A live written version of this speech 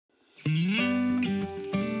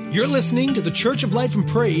You're listening to the Church of Life and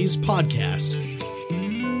Praise podcast.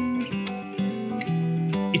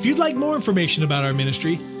 If you'd like more information about our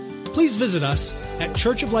ministry, please visit us at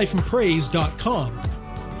churchoflifeandpraise.com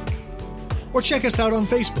or check us out on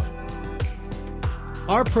Facebook.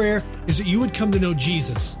 Our prayer is that you would come to know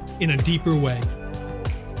Jesus in a deeper way.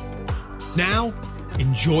 Now,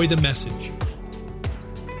 enjoy the message.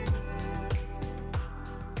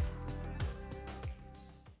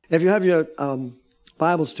 If you have your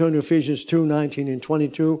Bibles, turn to Ephesians 2:19 and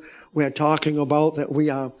 22. We are talking about that we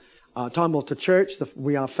are talking about the church.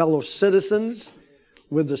 We are fellow citizens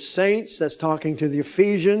with the saints. That's talking to the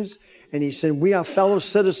Ephesians. And he said, we are fellow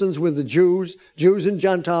citizens with the Jews and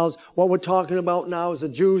Gentiles. What we're talking about now is the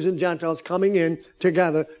Jews and Gentiles coming in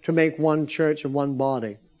together to make one church and one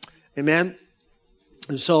body. Amen?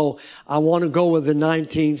 And so I want to go with the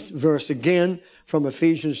 19th verse again from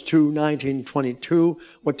Ephesians 2:19, 22.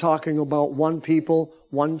 We're talking about one people,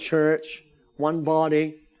 one church, one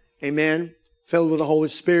body. Amen? Filled with the Holy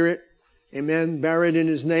Spirit. Amen? Buried in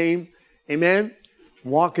His name. Amen?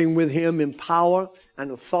 Walking with Him in power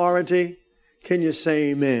and authority. Can you say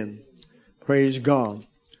amen? Praise God.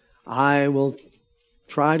 I will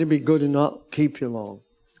try to be good and not keep you long.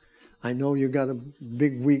 I know you got a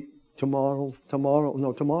big week tomorrow.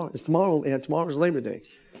 It's tomorrow. Yeah, tomorrow's Labor Day.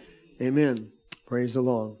 Amen. Praise the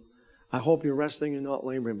Lord. I hope you're resting and not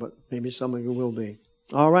laboring, but maybe some of you will be.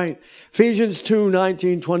 All right. Ephesians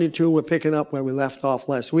 2:19, 22. We're picking up where we left off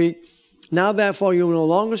last week. Now, therefore, you are no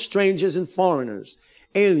longer strangers and foreigners,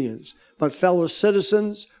 aliens, but fellow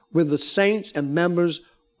citizens with the saints and members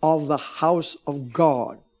of the house of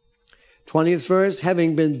God. 20th verse,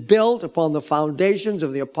 having been built upon the foundations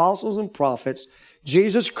of the apostles and prophets,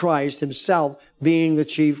 Jesus Christ Himself being the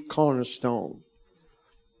chief cornerstone.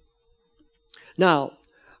 Now,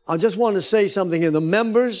 I just want to say something here. The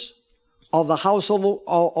members of the household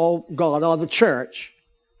of God, or the church,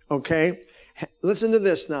 okay? Listen to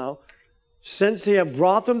this now. Since He have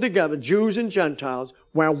brought them together, Jews and Gentiles,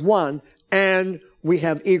 we're one, and we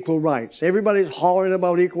have equal rights. Everybody's hollering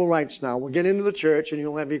about equal rights now. We'll get into the church and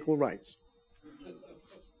you'll have equal rights.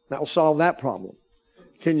 That'll solve that problem.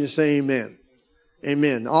 Can you say amen?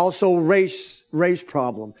 Amen. Also, race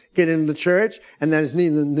problem. Get into the church, and there's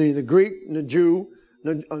neither Greek, nor Jew,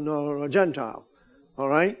 nor Gentile. All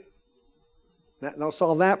right? That'll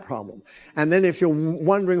solve that problem. And then if you're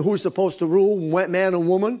wondering who's supposed to rule, man or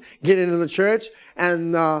woman, get into the church.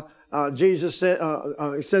 And Jesus said,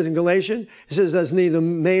 it says in Galatians, it says there's neither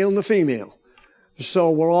male nor female.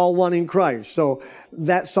 So we're all one in Christ. So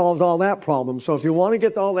that solves all that problem. So if you want to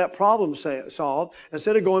get all that problem solved,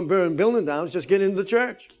 instead of going burning building down, just get into the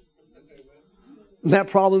church. That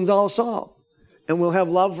problem's all solved. And we'll have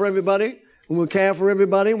love for everybody. And we'll care for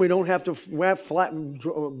everybody. We don't have to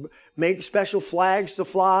make special flags to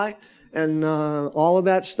fly and all of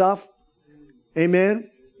that stuff.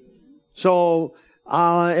 Amen. So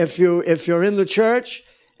if you're in the church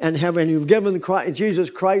and you've given Jesus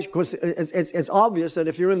Christ, because it's obvious that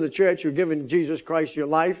if you're in the church, you're giving Jesus Christ your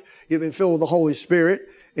life. You've been filled with the Holy Spirit.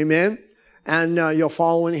 Amen. And you're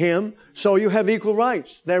following Him. So you have equal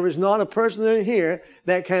rights. There is not a person in here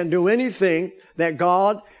that can do anything that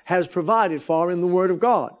God has provided for in the Word of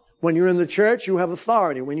God. When you're in the church, you have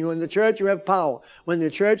authority. When you're in the church, you have power. When you're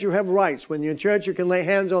in the church, you have rights. When you're in church, you can lay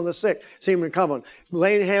hands on the sick, see them recover.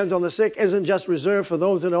 Laying hands on the sick isn't just reserved for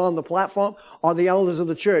those that are on the platform or the elders of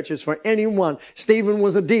the church. It's for anyone. Stephen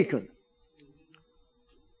was a deacon.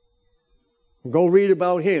 Go read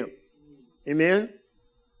about him. Amen?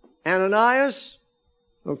 Ananias,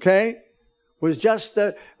 okay, was just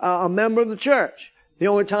a member of the church. The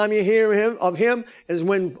only time you hear of him is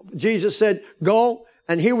when Jesus said, go,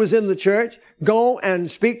 and he was in the church, go and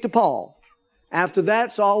speak to Paul. After that,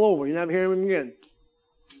 it's all over. You never hear him again.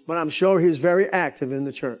 But I'm sure he's very active in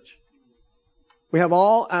the church. We have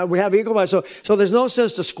equal rights. So there's no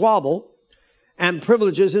sense to squabble and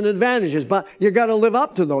privileges and advantages, but you got to live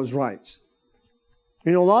up to those rights.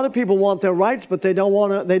 You know, a lot of people want their rights, but they don't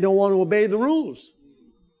want to obey the rules.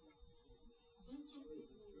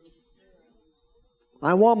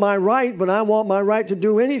 I want my right, but I want my right to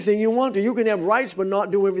do anything you want to. You can have rights, but not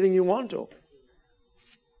do everything you want to.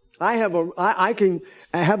 I have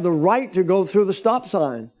the right to go through the stop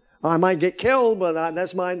sign. I might get killed, but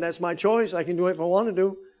that's my choice. I can do it if I want to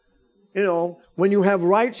do. You know, when you have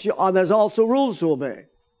rights, there's also rules to obey.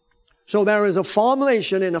 So there is a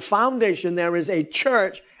formulation and a foundation. There is a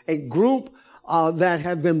church, a group that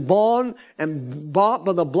have been born and bought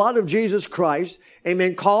by the blood of Jesus Christ,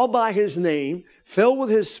 amen, called by His name, filled with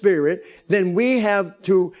His Spirit. Then we have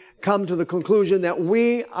to come to the conclusion that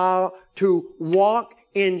we are to walk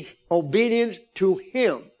in obedience to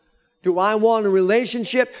Him. Do I want a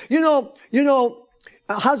relationship?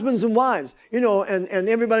 Husbands and wives, and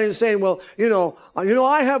everybody is saying, well,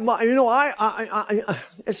 I have my,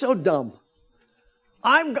 it's so dumb.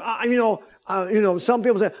 Some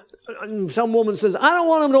people say, some woman says, I don't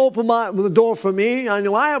want him to open the door for me. I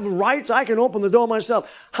know I have rights. I can open the door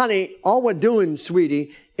myself. Honey, all we're doing,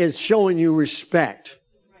 sweetie, is showing you respect.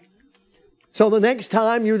 So the next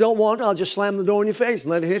time you don't want, I'll just slam the door in your face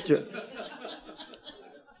and let it hit you.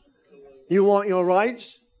 You want your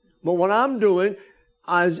rights? But what I'm doing,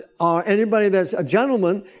 anybody that's a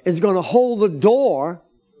gentleman is going to hold the door.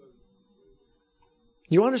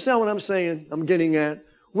 You understand what I'm saying? I'm getting at.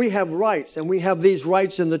 We have rights, and we have these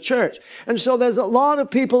rights in the church. And so there's a lot of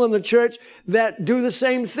people in the church that do the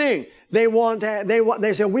same thing. They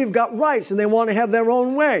say, we've got rights, and they want to have their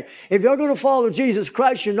own way. If you're going to follow Jesus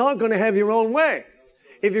Christ, you're not going to have your own way.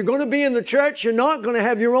 If you're going to be in the church, you're not going to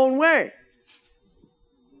have your own way.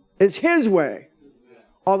 It's His way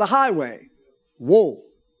or the highway. Whoa.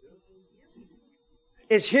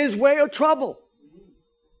 It's His way or trouble.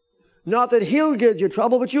 Not that He'll get you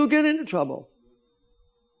trouble, but you'll get into trouble.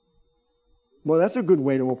 Well, that's a good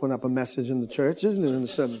way to open up a message in the church, isn't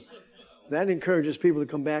it? That encourages people to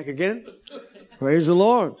come back again. Praise the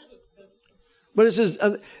Lord. But it says,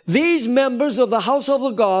 these members of the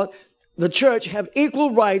household of God, the church, have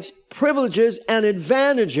equal rights, privileges, and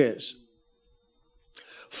advantages.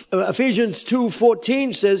 Ephesians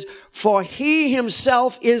 2:14 says, for He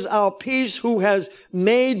Himself is our peace, who has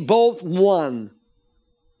made both one.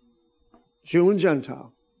 Jew and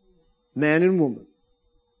Gentile, man and woman,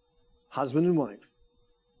 husband and wife.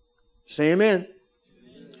 Say amen.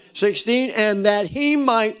 16, and that He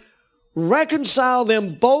might reconcile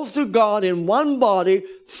them both to God in one body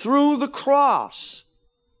through the cross.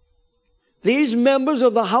 These members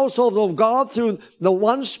of the household of God, through the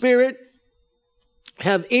one Spirit,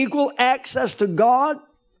 have equal access to God.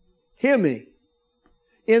 Hear me.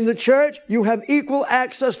 In the church, you have equal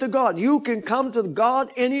access to God. You can come to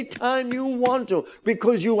God anytime you want to,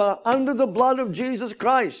 because you are under the blood of Jesus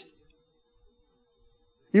Christ.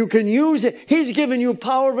 You can use it. He's given you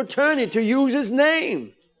power of attorney to use His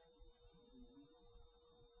name.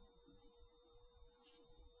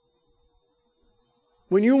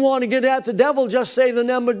 When you want to get at the devil, just say the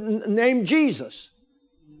name Jesus.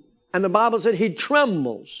 And the Bible said He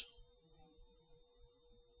trembles.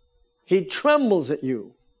 He trembles at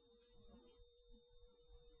you.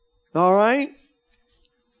 All right?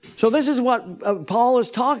 So this is what Paul is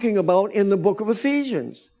talking about in the book of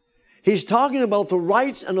Ephesians. He's talking about the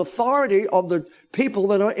rights and authority of the people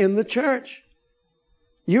that are in the church.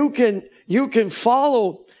 You can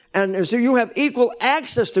follow, and so you have equal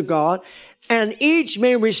access to God, and each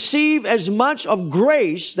may receive as much of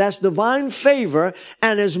grace, that's divine favor,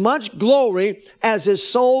 and as much glory as his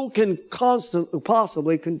soul can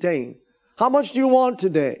possibly contain. How much do you want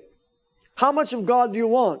today? How much of God do you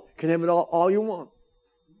want? You can have it all you want.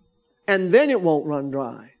 And then it won't run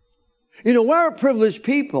dry. We're a privileged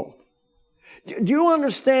people. Do you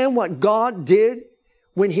understand what God did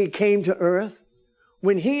when He came to earth?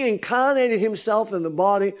 When He incarnated Himself in a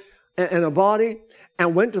body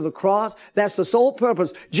and went to the cross, that's the sole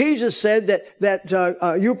purpose. Jesus said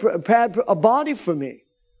that you prepared a body for me.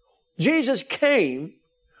 Jesus came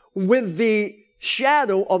with the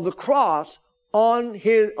shadow of the cross on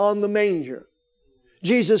the manger.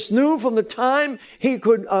 Jesus knew from the time He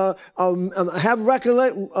could have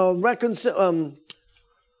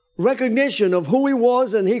recognition of who He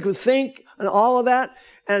was, and He could think and all of that,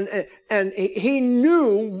 and He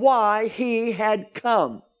knew why He had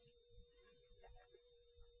come.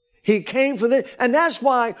 He came for this, and that's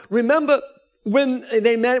why, remember when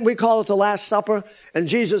they met, we call it the Last Supper, and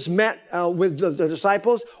Jesus met with the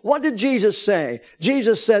disciples. What did Jesus say?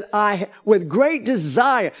 Jesus said, with great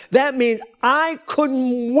desire. That means I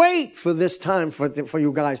couldn't wait for this time for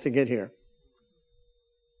you guys to get here.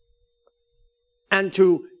 And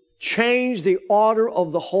to change the order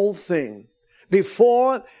of the whole thing.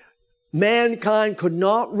 Before, mankind could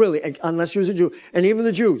not really, unless you was a Jew, and even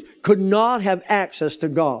the Jews, could not have access to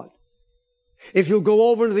God. If you go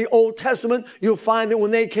over to the Old Testament, you'll find that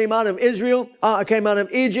when they came out of came out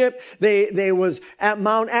of Egypt, they was at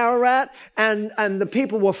Mount Ararat, and the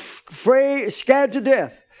people were scared to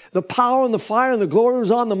death. The power and the fire and the glory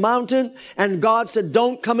was on the mountain, and God said,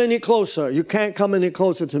 don't come any closer. You can't come any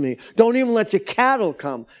closer to me. Don't even let your cattle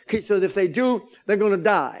come. He said, if they do, they're going to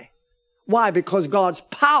die. Why? Because God's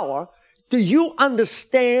power. Do you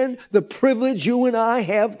understand the privilege you and I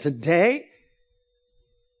have today?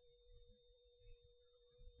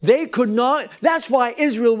 They could not. That's why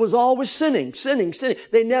Israel was always sinning.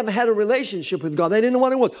 They never had a relationship with God. They didn't know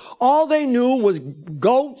what it was. All they knew was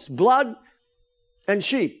goats, blood, and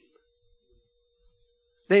sheep.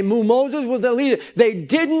 They knew Moses was their leader. They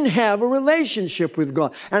didn't have a relationship with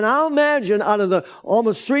God. And I'll imagine out of the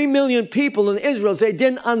almost 3 million people in Israel, they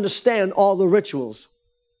didn't understand all the rituals.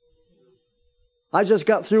 I just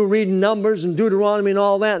got through reading Numbers and Deuteronomy and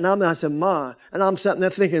all that, and I said, and I'm sitting there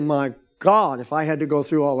thinking, my God, if I had to go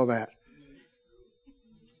through all of that.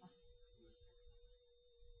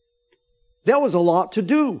 There was a lot to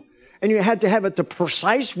do. And you had to have it the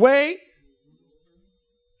precise way.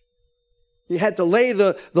 You had to lay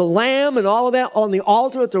the lamb and all of that on the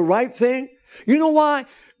altar at the right thing. You know why?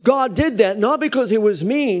 God did that, not because he was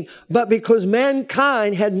mean, but because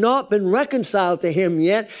mankind had not been reconciled to him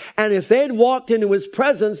yet. And if they'd walked into his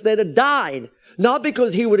presence, they'd have died. Not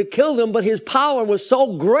because he would have killed them, but his power was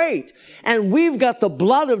so great. And we've got the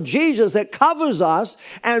blood of Jesus that covers us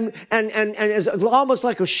and is almost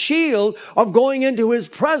like a shield of going into his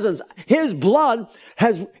presence. His blood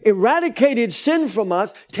has eradicated sin from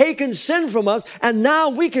us, taken sin from us, and now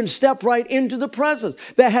we can step right into the presence.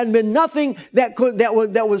 There had been nothing that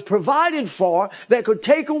was provided for that could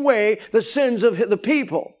take away the sins of the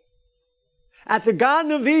people. At the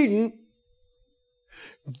Garden of Eden,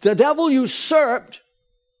 the devil usurped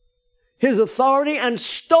his authority and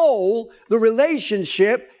stole the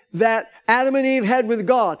relationship that Adam and Eve had with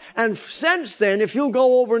God. And since then, if you'll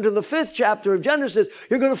go over into the 5th chapter of Genesis,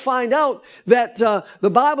 you're going to find out that the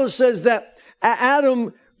Bible says that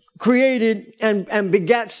Adam created and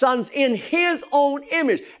begat sons in his own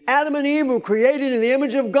image. Adam and Eve were created in the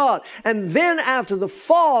image of God. And then after the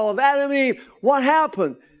fall of Adam and Eve, what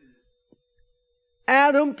happened?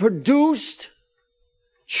 Adam produced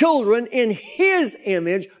children in his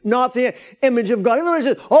image, not the image of God. Everybody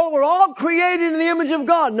says, oh, we're all created in the image of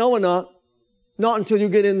God. No, we're not. Not until you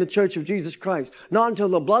get in the church of Jesus Christ. Not until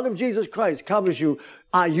the blood of Jesus Christ covers you,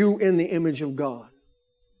 are you in the image of God.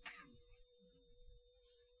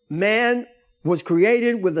 Man was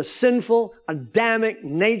created with a sinful, Adamic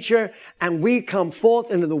nature, and we come forth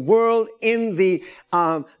into the world in the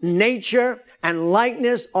nature and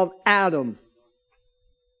likeness of Adam.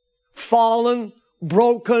 Fallen,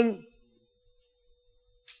 broken.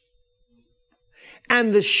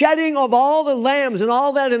 And the shedding of all the lambs and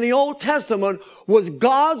all that in the Old Testament was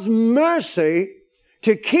God's mercy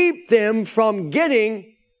to keep them from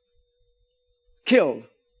getting killed.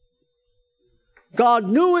 God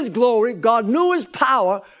knew his glory. God knew his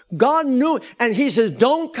power. God knew, and he says,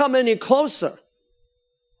 don't come any closer.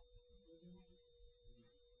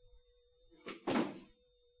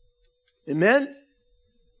 Amen?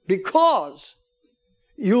 Because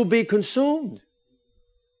you'll be consumed.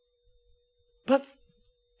 But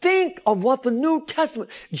think of what the New Testament,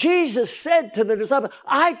 Jesus said to the disciples,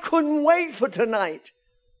 I couldn't wait for tonight.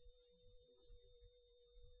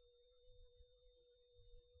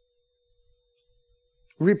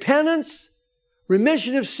 Repentance,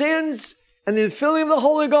 remission of sins, and the filling of the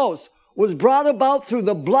Holy Ghost was brought about through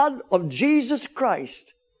the blood of Jesus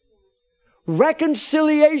Christ.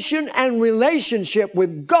 Reconciliation and relationship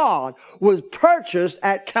with God was purchased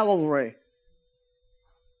at Calvary.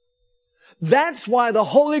 That's why the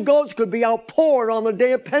Holy Ghost could be outpoured on the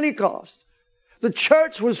day of Pentecost. The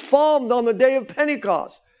church was formed on the day of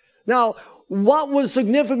Pentecost. Now, what was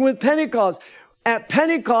significant with Pentecost? At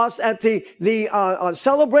Pentecost, at the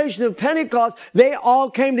celebration of Pentecost, they all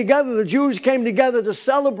came together. The Jews came together to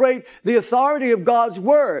celebrate the authority of God's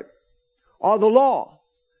word or the law.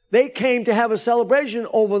 They came to have a celebration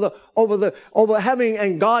over having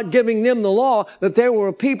and God giving them the law, that there were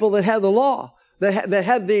a people that had the law, that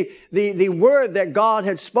had the word that God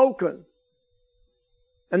had spoken.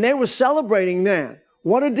 And they were celebrating that.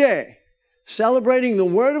 What a day. Celebrating the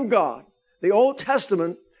word of God, the Old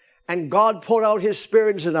Testament, and God poured out his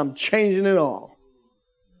Spirit and said, I'm changing it all.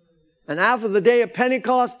 And after the day of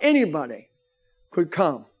Pentecost, anybody could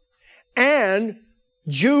come. And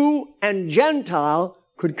Jew and Gentile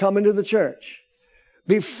could come into the church.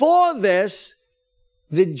 Before this,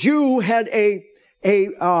 the Jew had a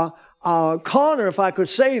corner, if I could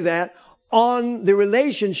say that, on the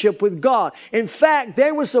relationship with God. In fact,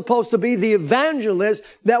 they were supposed to be the evangelist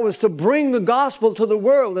that was to bring the gospel to the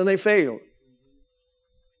world, and they failed.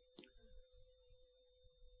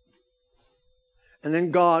 And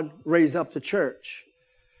then God raised up the church.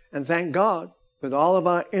 And thank God, with all of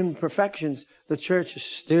our imperfections, the church is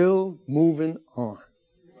still moving on.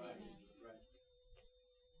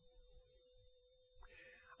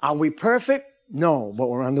 Are we perfect? No, but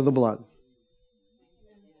we're under the blood.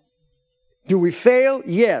 Do we fail?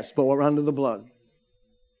 Yes, but we're under the blood.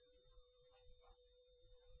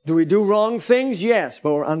 Do we do wrong things? Yes,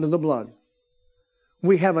 but we're under the blood.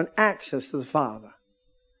 We have an access to the Father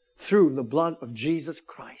through the blood of Jesus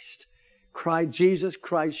Christ. Jesus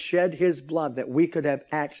Christ shed His blood that we could have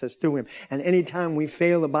access to Him. And anytime we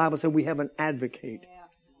fail, the Bible said we have an advocate.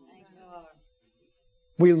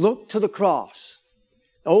 We look to the cross.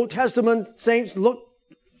 The Old Testament saints look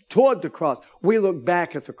toward the cross. We look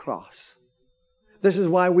back at the cross. This is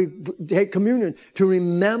why we take communion, to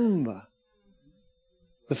remember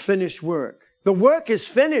the finished work. The work is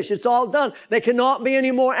finished. It's all done. There cannot be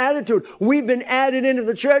any more attitude. We've been added into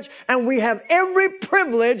the church, and we have every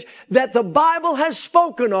privilege that the Bible has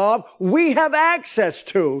spoken of. We have access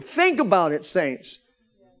to. Think about it, saints.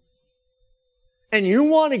 And you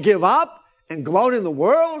want to give up and go out in the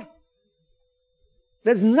world?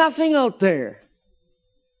 There's nothing out there.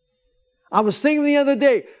 I was thinking the other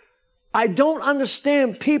day, I don't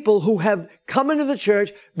understand people who have come into the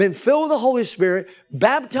church, been filled with the Holy Spirit,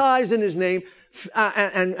 baptized in His name,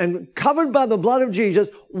 and covered by the blood of Jesus,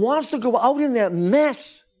 wants to go out in that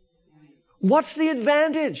mess. What's the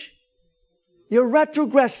advantage? You're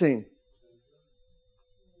retrogressing.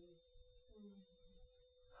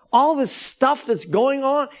 All this stuff that's going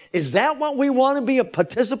on, is that what we want to be a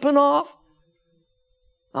participant of?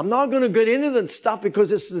 I'm not going to get into the stuff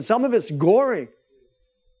because some of it's gory.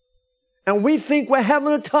 And we think we're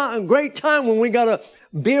having a great time when we got a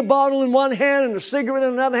beer bottle in one hand and a cigarette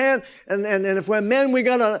in another hand. And if we're men, we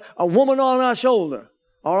got a woman on our shoulder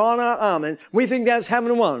or on our arm. And we think that's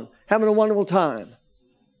having a wonderful time.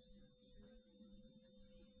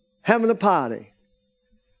 Having a party.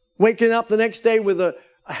 Waking up the next day with a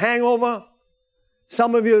hangover.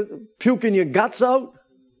 Some of you puking your guts out.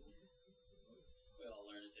 We all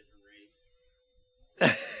learn a different race.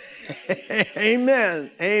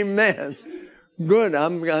 Amen. Amen. Good.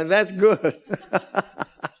 That's good.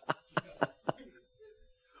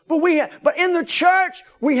 But in the church,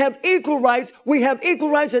 we have equal rights. We have equal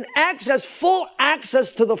rights and access, full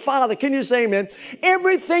access to the Father. Can you say amen?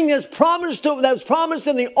 Everything that's promised in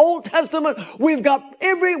the Old Testament, we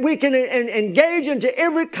can engage into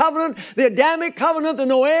every covenant, the Adamic covenant, the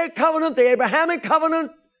Noahic covenant, the Abrahamic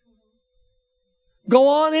covenant. Go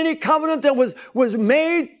on, any covenant that was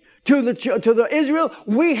made to the Israel,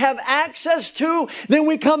 we have access to. Then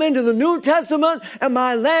we come into the New Testament, and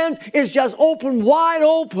my lands is just open, wide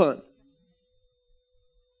open.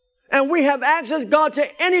 And we have access, God,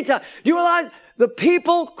 to any time. Do you realize the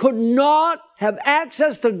people could not have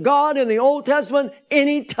access to God in the Old Testament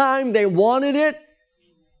anytime they wanted it?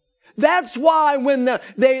 That's why when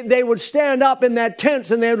they would stand up in that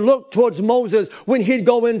tent and they'd look towards Moses when he'd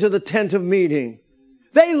go into the tent of meeting.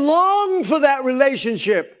 They longed for that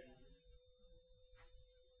relationship.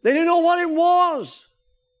 They didn't know what it was.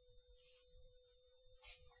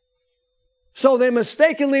 So they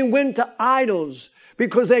mistakenly went to idols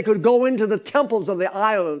because they could go into the temples of the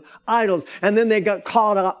idols, and then they got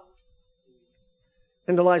caught up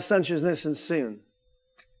into licentiousness and sin.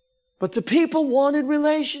 But the people wanted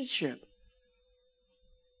relationship.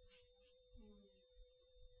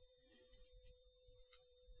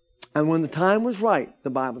 And when the time was right, the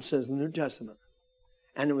Bible says in the New Testament,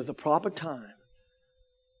 and it was the proper time,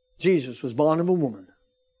 Jesus was born of a woman.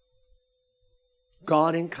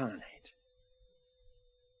 God incarnate.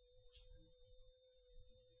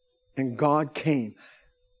 And God came.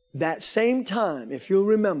 That same time, if you'll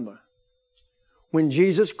remember, when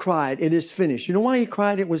Jesus cried, "It is finished." You know why He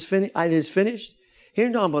cried, "It was finished"? It is finished. He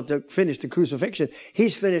didn't talk about the crucifixion.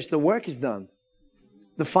 He's finished. The work is done.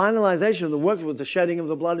 The finalization of the work was the shedding of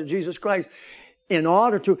the blood of Jesus Christ in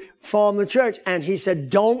order to form the church. And He said,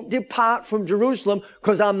 don't depart from Jerusalem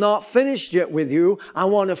because I'm not finished yet with you. I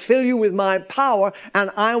want to fill you with my power,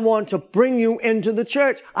 and I want to bring you into the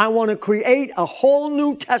church. I want to create a whole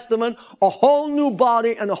new testament, a whole new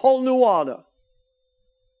body, and a whole new order.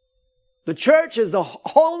 The church is the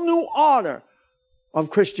whole new order of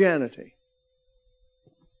Christianity.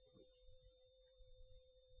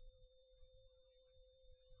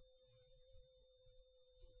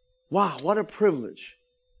 Wow, what a privilege.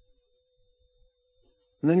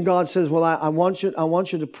 And then God says, well, I want you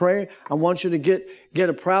to pray. I want you to get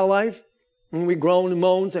a prayer life. And we groan and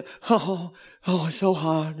moan and say, oh, it's so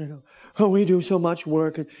hard. You know. Oh, we do so much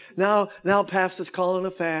work. And now pastor's calling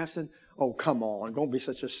a fast. And oh, come on, don't be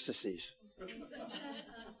such a sissies.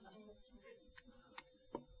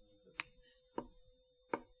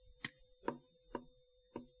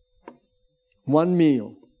 One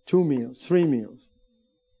meal, 2 meals, 3 meals.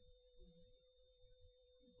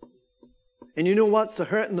 And you know what's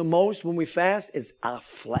hurting the most when we fast? Is our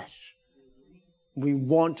flesh. We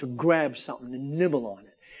want to grab something and nibble on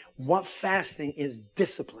it. what fasting is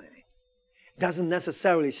disciplining. It doesn't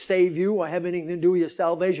necessarily save you or have anything to do with your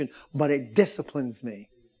salvation, but it disciplines me.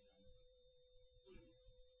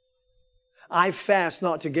 I fast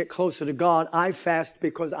not to get closer to God. I fast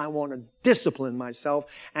because I want to discipline myself.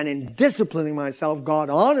 And in disciplining myself, God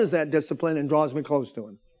honors that discipline and draws me close to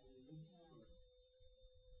Him.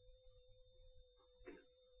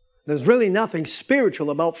 There's really nothing spiritual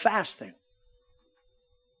about fasting.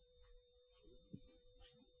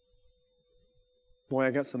 Boy,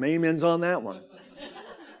 I got some amens on that one.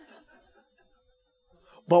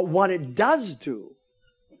 But what it does do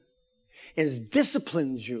is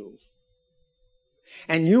disciplines you.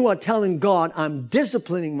 And you are telling God, I'm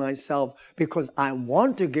disciplining myself because I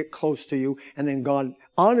want to get close to you. And then God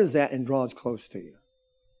honors that and draws close to you.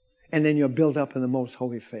 And then you're built up in the most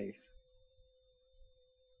holy faith.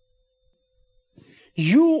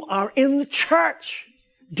 You are in the church.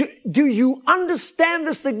 Do you understand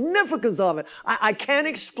the significance of it? I can't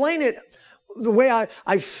explain it the way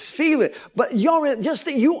I feel it, but you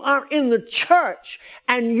are in the church,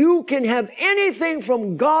 and you can have anything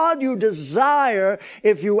from God you desire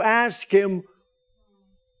if you ask Him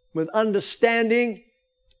with understanding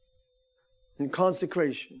and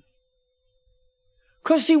consecration.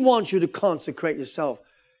 Because He wants you to consecrate yourself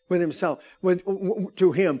with Himself,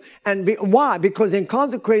 to Him. And why? Because in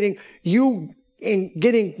consecrating, you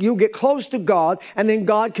get close to God, and then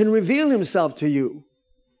God can reveal Himself to you.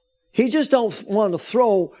 He just don't want to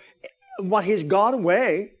throw what He's got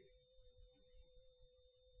away.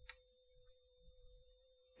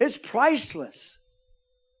 It's priceless.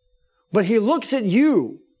 But He looks at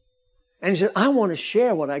you and says, I want to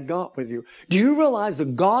share what I got with you. Do you realize the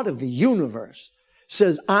God of the universe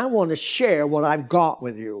says, I want to share what I've got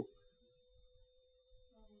with you?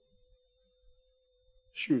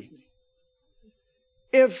 Excuse me.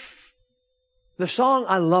 If the song,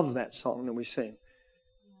 I love that song that we sing.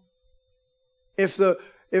 If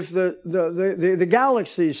the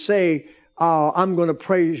galaxies say, I'm going to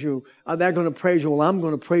praise you, they're going to praise you, well, I'm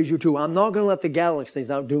going to praise you too. I'm not going to let the galaxies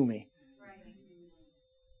outdo me.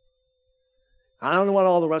 I don't know what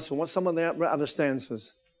all the rest of them, what some of the other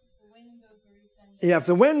stanzas. Yeah, if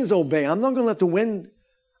the winds obey, I'm not going to let the wind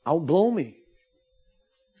outblow me.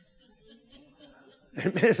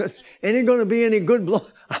 Ain't going to be any good blow.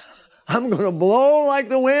 I'm going to blow like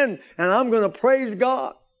the wind, and I'm going to praise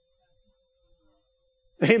God.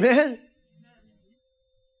 Amen?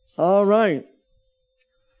 All right.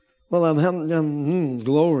 Well, I'm having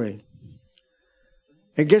glory.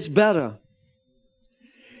 It gets better.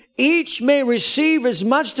 Each may receive as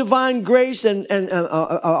much divine grace and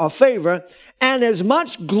favor, and as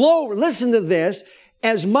much glory, listen to this,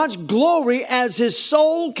 as much glory as his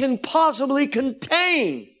soul can possibly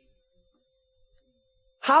contain.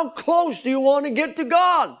 How close do you want to get to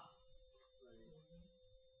God?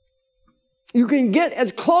 You can get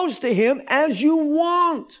as close to Him as you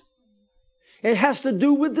want. It has to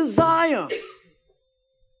do with desire.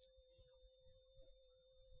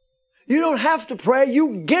 You don't have to pray,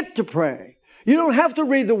 you get to pray. You don't have to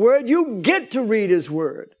read the Word, you get to read His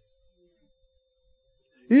Word.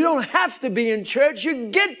 You don't have to be in church, you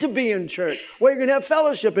get to be in church, where you can have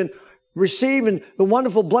fellowship and receive the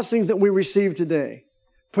wonderful blessings that we receive today.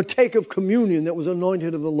 Partake of communion that was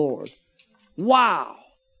anointed of the Lord. Wow!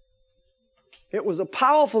 It was a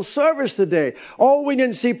powerful service today. Oh, we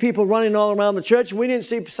didn't see people running all around the church. We didn't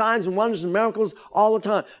see signs and wonders and miracles all the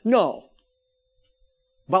time. No.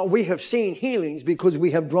 But we have seen healings because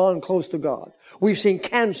we have drawn close to God. We've seen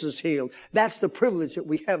cancers healed. That's the privilege that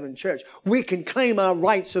we have in church. We can claim our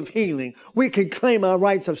rights of healing. We can claim our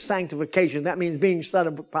rights of sanctification. That means being set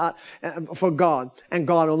apart for God and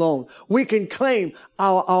God alone. We can claim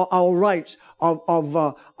our rights of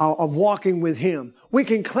walking with Him. We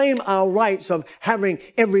can claim our rights of having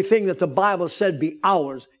everything that the Bible said be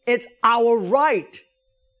ours. It's our right.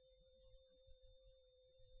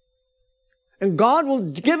 And God will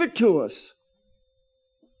give it to us.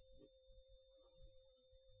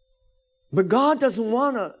 But God doesn't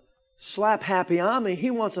want a slap-happy army.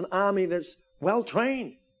 He wants an army that's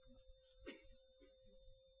well-trained.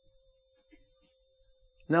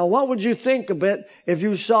 Now, what would you think of it if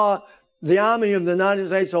you saw the Army of the United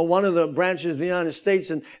States or one of the branches of the United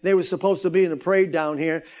States, and they were supposed to be in the parade down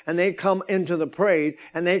here, and they come into the parade,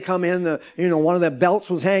 and they come in one of their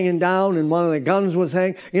belts was hanging down, and one of their guns was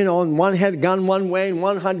hanging, and one had gun one way, and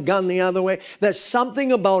one had gun the other way. There's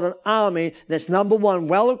something about an army that's, number one,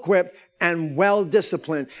 well-equipped and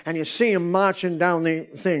well-disciplined, and you see them marching down the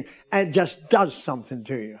thing, and it just does something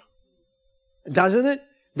to you. Doesn't it?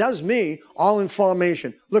 Does me, all in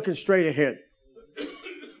formation, looking straight ahead.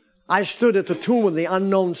 I stood at the tomb of the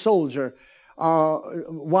unknown soldier a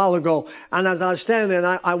while ago, and as I was standing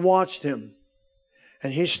there, I watched him.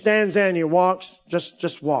 And he stands there and he walks,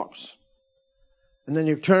 just walks. And then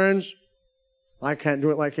he turns. I can't do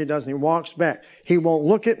it like he does. And he walks back. He won't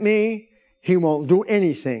look at me. He won't do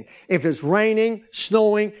anything. If it's raining,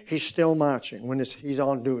 snowing, he's still marching when he's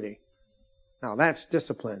on duty. Now that's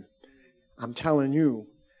discipline. I'm telling you.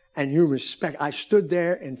 And you respect. I stood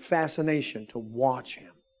there in fascination to watch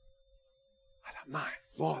him. I thought, my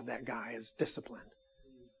Lord, that guy is disciplined.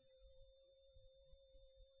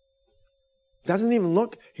 He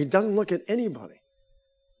doesn't look at anybody.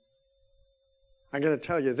 I got to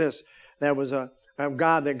tell you this. There was a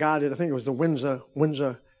God that guarded, I think it was the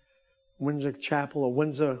Windsor Chapel or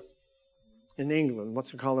Windsor in England.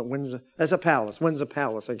 What's it called? Windsor. That's a palace. Windsor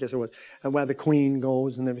Palace, I guess it was. Where the Queen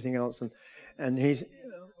goes and everything else. And this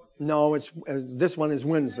one is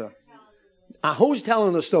Windsor. Who's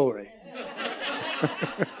telling the story?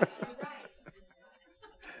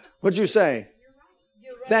 What'd you say?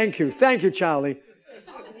 Thank you, Charlie.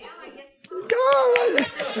 God.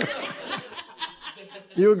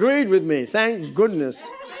 You agreed with me. Thank goodness.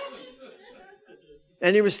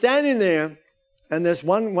 And he was standing there, and this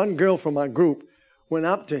one girl from my group went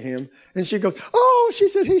up to him, and she goes, "Oh," she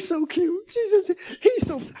said, "he's so cute."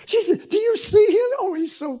 She said, "Do you see him? Oh,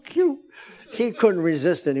 he's so cute." He couldn't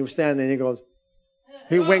resist it. He was standing there, and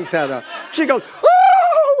he winks at her. She goes,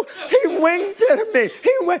 "Oh!" He winked at me.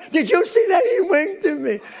 Did you see that? He winked at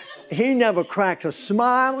me. He never cracked a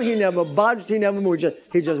smile. He never budged. He never moved.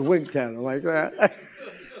 He just winked at her like that.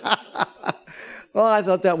 Oh, I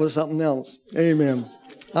thought that was something else. Amen.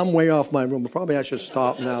 I'm way off my room. Probably I should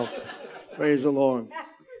stop now. Praise the Lord.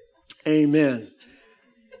 Amen.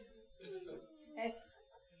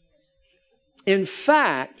 In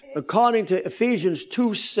fact, according to Ephesians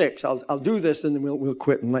 2:6, I'll do this and then we'll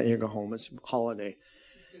quit and let you go home. It's a holiday.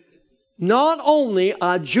 Not only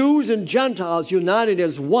are Jews and Gentiles united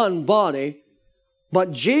as one body,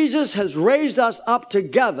 but Jesus has raised us up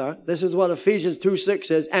together. This is what Ephesians 2:6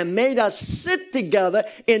 says, and made us sit together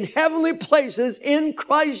in heavenly places in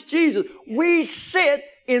Christ Jesus. We sit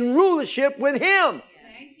in rulership with Him.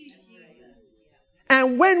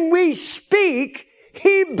 And when we speak,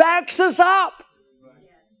 He backs us up.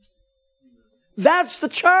 That's the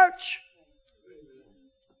church.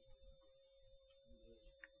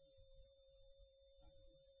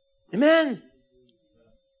 Amen.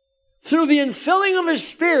 Through the infilling of His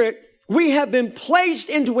Spirit, we have been placed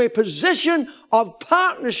into a position of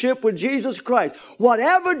partnership with Jesus Christ.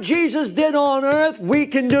 Whatever Jesus did on earth, we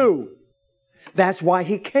can do. That's why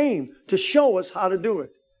He came, to show us how to do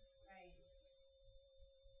it.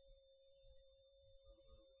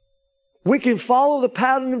 We can follow the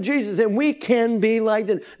pattern of Jesus, and we can be like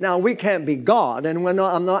that. Now, we can't be God, and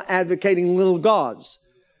I'm not advocating little gods.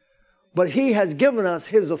 But He has given us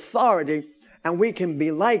His authority, and we can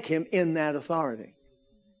be like Him in that authority.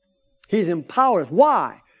 He's empowered us.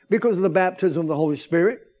 Why? Because of the baptism of the Holy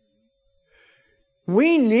Spirit.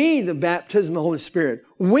 We need the baptism of the Holy Spirit.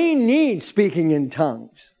 We need speaking in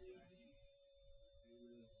tongues.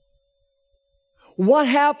 What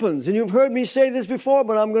happens, and you've heard me say this before,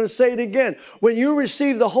 but I'm going to say it again. When you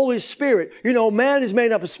receive the Holy Spirit, man is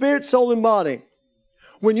made up of spirit, soul, and body.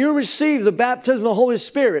 When you receive the baptism of the Holy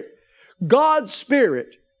Spirit, God's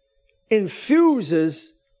Spirit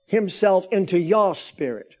infuses Himself into your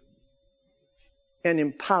spirit and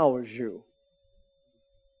empowers you.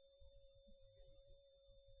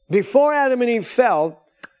 Before Adam and Eve fell,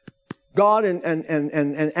 God and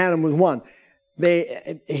Adam was one.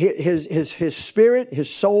 His spirit,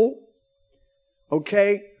 his soul,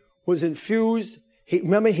 was infused.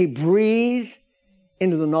 Remember, he breathed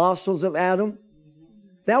into the nostrils of Adam.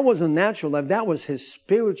 That wasn't natural life. That was his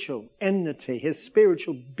spiritual entity, his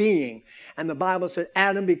spiritual being. And the Bible said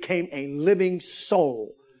Adam became a living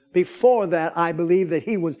soul. Before that, I believe that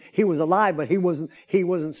he was alive, but he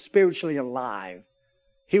wasn't spiritually alive.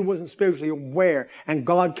 He wasn't spiritually aware. And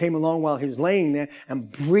God came along while he was laying there and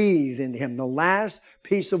breathed into him. The last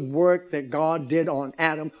piece of work that God did on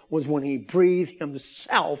Adam was when He breathed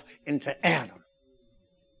Himself into Adam.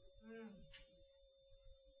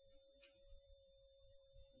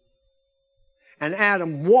 And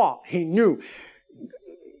Adam walked. He knew.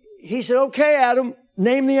 He said, "Okay, Adam,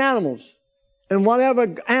 name the animals." And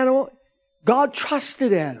whatever animal, God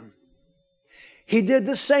trusted Adam. He did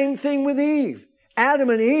the same thing with Eve. Adam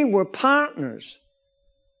and Eve were partners.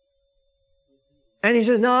 And He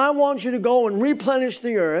says, "Now I want you to go and replenish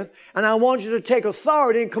the earth, and I want you to take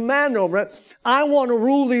authority and command over it. I want to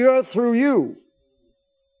rule the earth through you."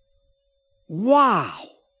 Wow.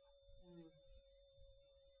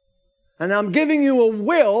 And I'm giving you a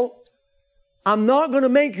will. I'm not going to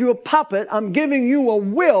make you a puppet. I'm giving you a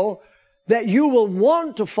will that you will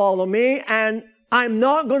want to follow me, and I'm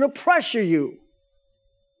not going to pressure you,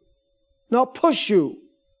 not push you.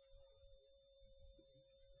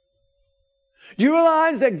 Do you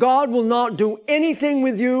realize that God will not do anything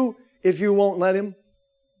with you if you won't let Him?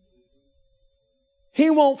 He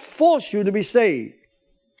won't force you to be saved.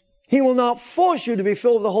 He will not force you to be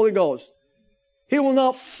filled with the Holy Ghost. He will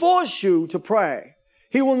not force you to pray.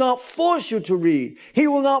 He will not force you to read. He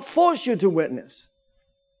will not force you to witness.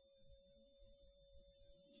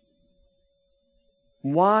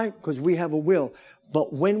 Why? Because we have a will.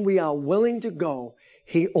 But when we are willing to go,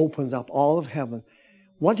 He opens up all of heaven.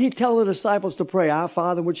 What did He tell the disciples to pray? Our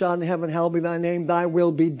Father which art in heaven, hallowed be thy name. Thy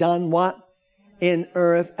will be done, what? In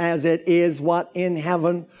earth as it is, what? In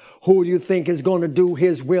heaven. Who do you think is going to do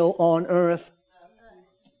His will on earth?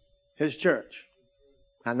 His church.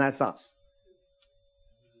 And that's us.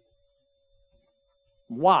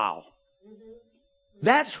 Wow.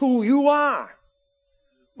 That's who you are.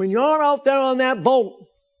 When you're out there on that boat,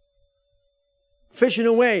 fishing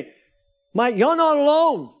away, Mike, you're not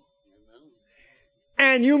alone.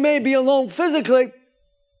 And you may be alone physically,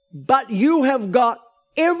 but you have got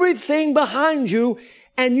everything behind you,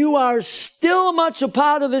 and you are still much a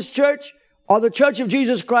part of this church or the Church of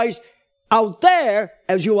Jesus Christ out there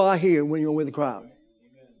as you are here when you're with the crowd.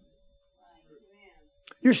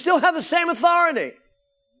 You still have the same authority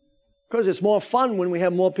because it's more fun when we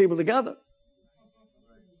have more people together.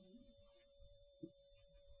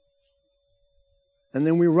 And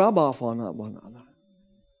then we rub off on one another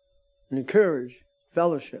and encourage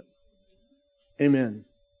fellowship. Amen.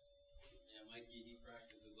 Yeah, Mikey, he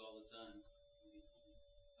practices all the time. He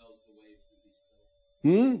tells the waves to be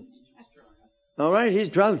still. He's trying. All right, he's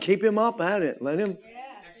trying to keep him up at it. Let him.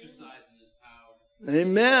 Exercising his power.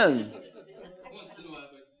 Amen. Once in a while,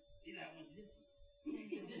 but see that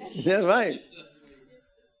one? Yeah, right.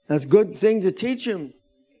 That's a good thing to teach him.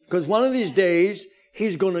 Because one of these days,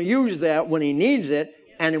 he's going to use that when he needs it,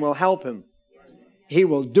 and it will help him. He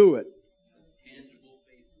will do it.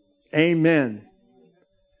 Amen.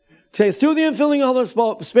 Okay, through the infilling of the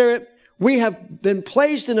Holy Spirit, we have been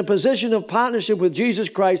placed in a position of partnership with Jesus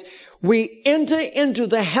Christ. We enter into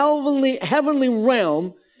the heavenly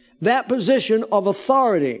realm, that position of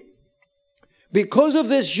authority. Because of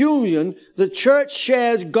this union, the church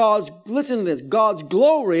shares listen to this, God's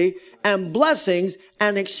glory and blessings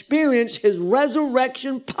and experience His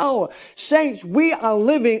resurrection power. Saints, we are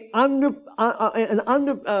living under an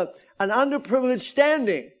underprivileged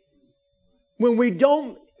standing when we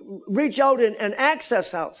don't reach out and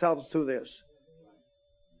access ourselves to this.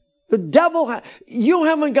 The devil, you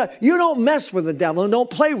don't mess with the devil and don't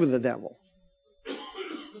play with the devil.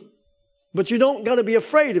 But you don't got to be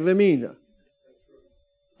afraid of him either.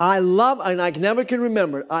 I love, and I never can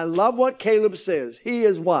remember, I love what Caleb says. He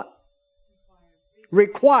is what?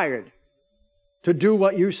 Required to do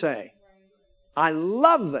what you say. I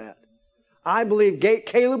love that. I believe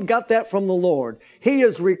Caleb got that from the Lord. He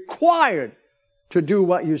is required to do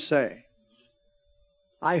what you say.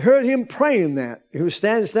 I heard him praying that. He was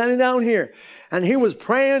standing down here, and he was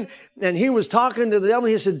praying, and he was talking to the devil.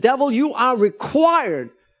 He said, devil, you are required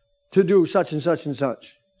to do such and such and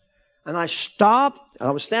such. And I stopped. I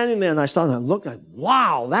was standing there, and I started to look like,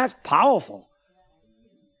 wow, that's powerful.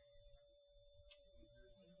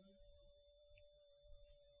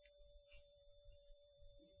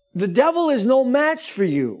 The devil is no match for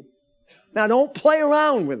you. Now, don't play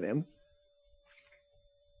around with him.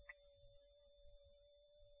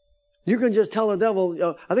 You can just tell the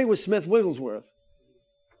devil, I think it was Smith Wigglesworth.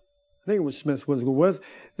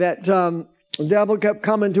 That the devil kept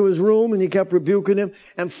coming to his room and he kept rebuking him.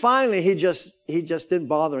 And finally, he just didn't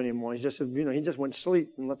bother anymore. He just went to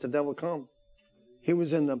sleep and let the devil come. He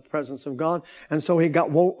was in the presence of God. And so he got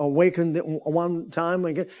awakened one time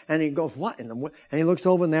again, and he goes, what in the world? And he looks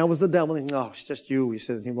over, and there was the devil. And oh, it's just you, he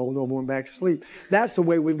said. And he rolled over and went back to sleep. That's the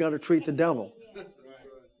way we've got to treat the devil.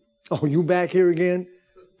 Oh, you back here again?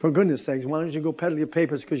 For goodness sakes, why don't you go peddle your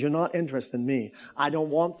papers, because you're not interested in me. I don't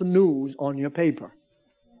want the news on your paper.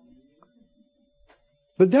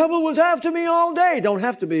 The devil was after me all day. Don't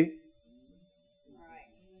have to be.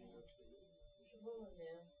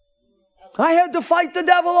 I had to fight the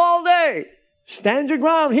devil all day. Stand your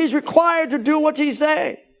ground. He's required to do what he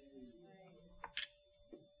say.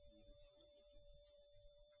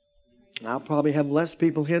 I'll probably have less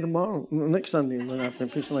people here tomorrow, next Sunday, when I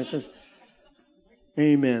preach like this.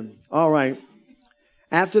 Amen. All right.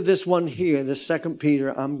 After this one here, the 2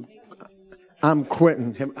 Peter, I'm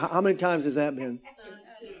quitting. How many times has that been?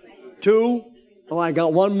 2? Oh, I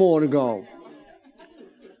got one more to go.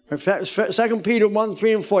 2 Peter 1,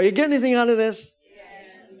 3, and 4. You get anything out of this? Yes.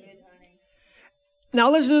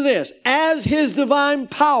 Now listen to this. As his divine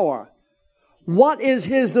power. What is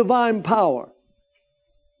his divine power?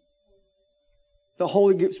 The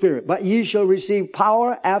Holy Spirit. But ye shall receive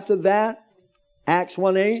power after that. Acts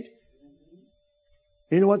 1:8.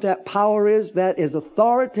 You know what that power is? That is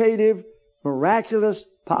authoritative, miraculous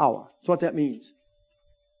power. That's what that means.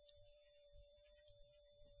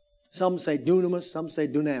 Some say dunamis, some say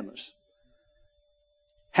dunamis.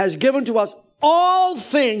 Has given to us all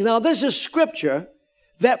things. Now this is scripture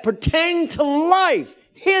that pertain to life,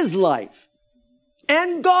 his life,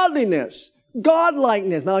 and godliness,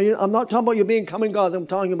 godlikeness. Now I'm not talking about you becoming gods. I'm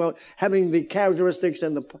talking about having the characteristics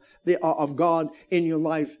and of God in your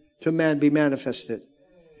life to be manifested.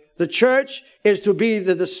 The church is to be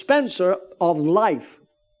the dispenser of life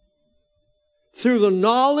through the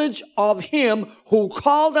knowledge of him who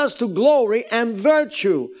called us to glory and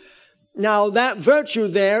virtue. Now that virtue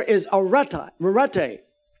there is arete.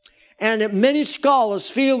 And many scholars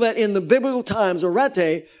feel that in the biblical times,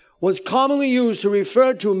 arete was commonly used to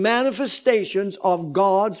refer to manifestations of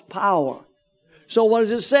God's power. So what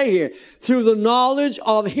does it say here? Through the knowledge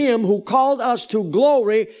of him who called us to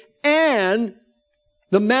glory and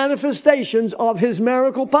the manifestations of his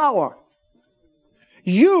miracle power.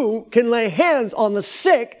 You can lay hands on the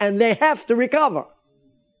sick and they have to recover.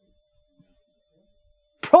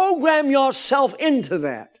 Program yourself into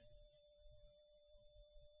that.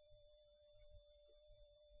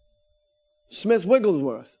 Smith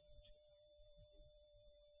Wigglesworth.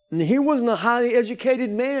 And he wasn't a highly educated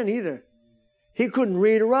man either. He couldn't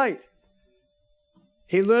read or write.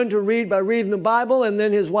 He learned to read by reading the Bible, and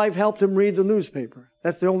then his wife helped him read the newspaper.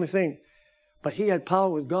 That's the only thing. But he had power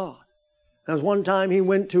with God. There was one time he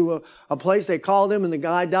went to a place, they called him, and the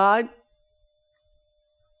guy died.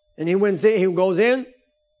 And he goes in,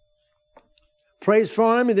 prays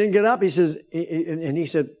for him, and didn't get up. He says, and he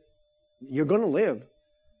said, you're going to live.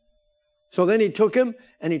 So then he took him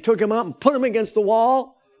up and put him against the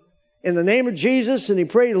wall in the name of Jesus, and he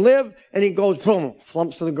prayed, live, and he goes, boom,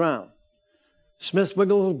 flumps to the ground. Smith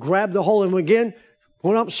Wigglesworth grabbed the hold of him again,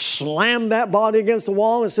 went up, slammed that body against the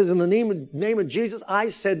wall, and says, in the name of Jesus, I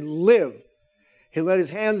said, live. He let his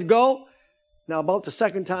hands go. Now, about the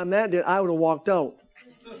second time that did, I would have walked out.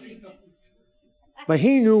 But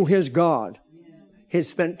he knew his God. He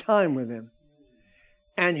spent time with him.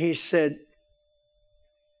 And he said,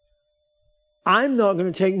 I'm not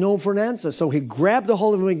going to take no for an answer. So he grabbed the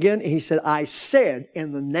hold of him again, and he said, I said,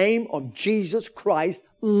 in the name of Jesus Christ,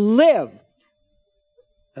 live.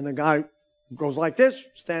 And the guy goes like this,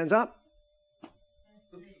 stands up.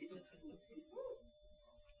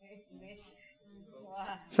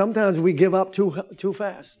 Sometimes we give up too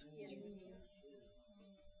fast.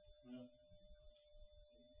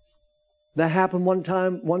 That happened one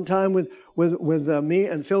time with me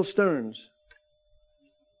and Phil Stearns.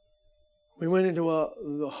 We went into a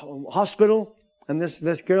hospital, and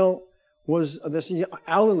this girl was this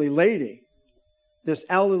elderly lady. This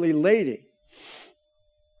elderly lady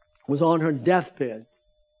was on her deathbed,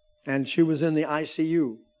 and she was in the ICU.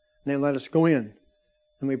 And they let us go in.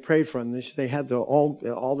 And we prayed for them. They had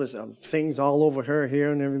all this things all over her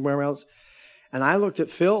here and everywhere else. And I looked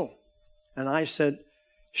at Phil and I said,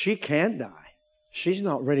 she can't die. She's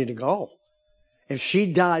not ready to go. If she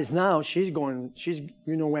dies now, you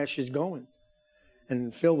know where she's going.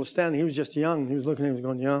 And Phil was standing. He was just young. He was looking at me, he was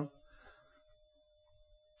going, young.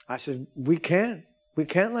 I said, we can't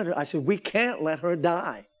let her. I said, we can't let her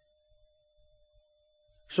die.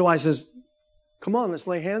 So I says, come on, let's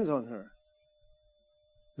lay hands on her.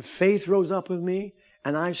 The faith rose up with me,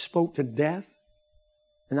 and I spoke to death.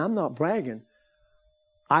 And I'm not bragging.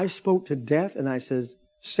 I spoke to death, and I says,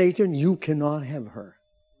 Satan, you cannot have her.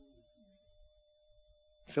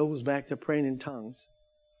 Phil was back to praying in tongues.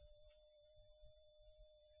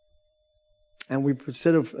 And we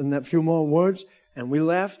said a few more words, and we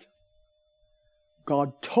left.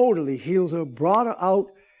 God totally healed her, brought her out.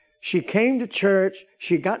 She came to church.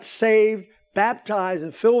 She got saved, baptized,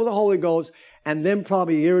 and filled with the Holy Ghost. And then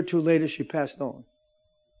probably a year or two later, she passed on.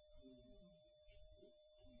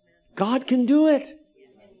 God can do it.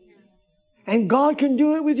 And God can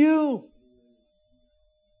do it with you.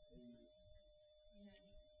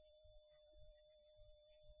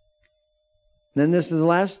 Then this is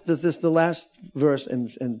the last verse,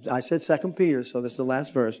 and I said 2 Peter, so this is the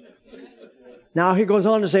last verse. Now he goes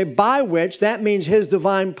on to say, by which, that means his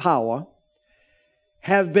divine power,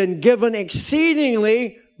 have been given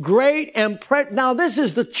exceedingly great and now this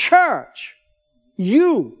is the church.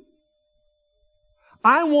 You.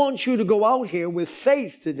 I want you to go out here with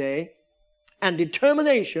faith today and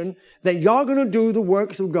determination that you're going to do the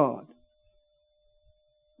works of God.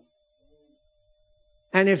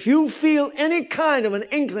 And if you feel any kind of an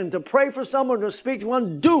inkling to pray for someone, to speak to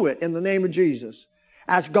one, do it in the name of Jesus.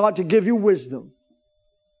 Ask God to give you wisdom.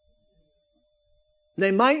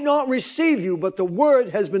 They might not receive you, but the word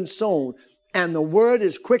has been sown. And the word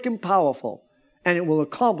is quick and powerful. And it will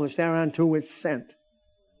accomplish thereunto it's sent.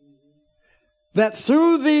 That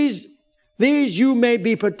through these you may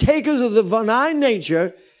be partakers of the divine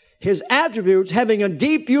nature, His attributes, having a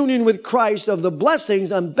deep union with Christ, of the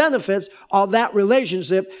blessings and benefits of that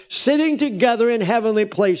relationship, sitting together in heavenly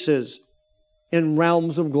places, in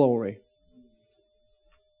realms of glory.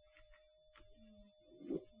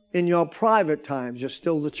 In your private times, you're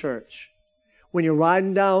still the church. When you're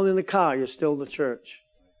riding down in the car, you're still the church.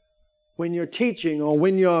 When you're teaching or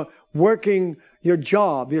when you're working your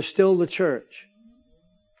job, you're still the church.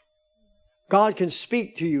 God can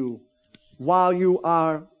speak to you while you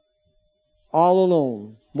are all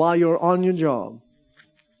alone, while you're on your job.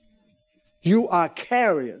 You are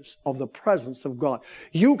carriers of the presence of God.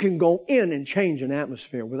 You can go in and change an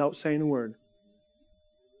atmosphere without saying a word.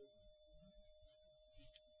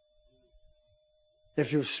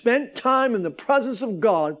 If you've spent time in the presence of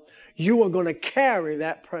God, you are going to carry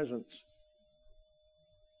that presence.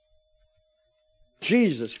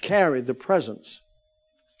 Jesus carried the presence.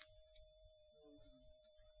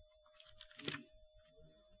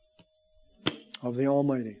 Of the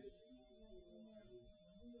Almighty.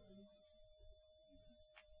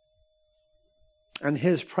 And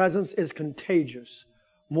His presence is contagious.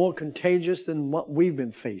 More contagious than what we've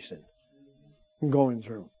been facing and going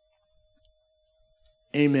through.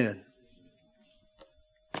 Amen.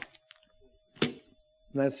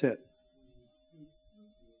 That's it.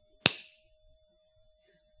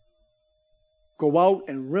 Go out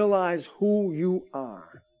and realize who you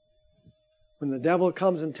are. When the devil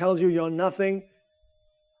comes and tells you you're nothing,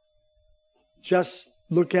 just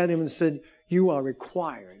look at him and say, you are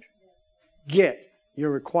required.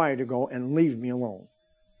 You're required to go and leave me alone.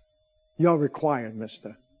 You're required,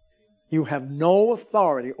 mister. You have no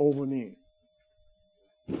authority over me.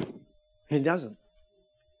 He doesn't.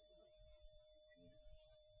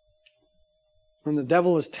 When the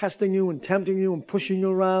devil is testing you and tempting you and pushing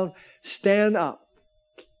you around, stand up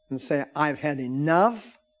and say, I've had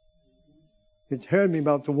enough. You heard me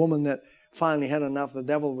about the woman that finally had enough. The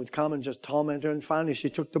devil would come and just torment her, and finally she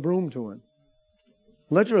took the broom to him.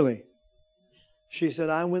 Literally. She said,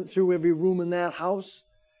 I went through every room in that house.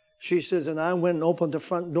 She says, and I went and opened the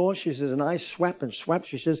front door. She says, and I swept and swept.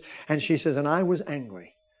 She says, and I was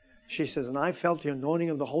angry. She says, and I felt the anointing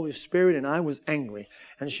of the Holy Spirit, and I was angry.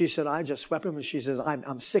 And she said, I just swept him. And she says,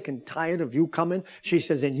 I'm sick and tired of you coming. She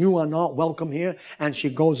says, and you are not welcome here. And she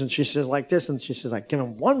goes and she says like this, and she says, I give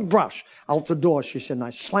him one brush out the door. She said, and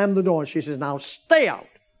I slammed the door. And she says, now stay out.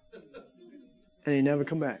 And he never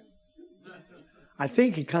come back. I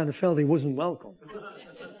think he kind of felt he wasn't welcome.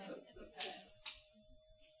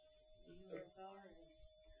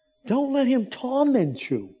 Don't let him torment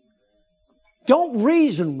you. Don't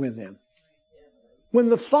reason with him. When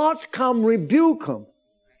the thoughts come, rebuke them.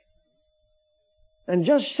 And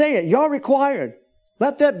just say it. You're required.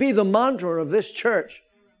 Let that be the mantra of this church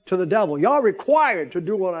to the devil. You're required to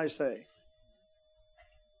do what I say.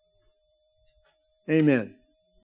 Amen.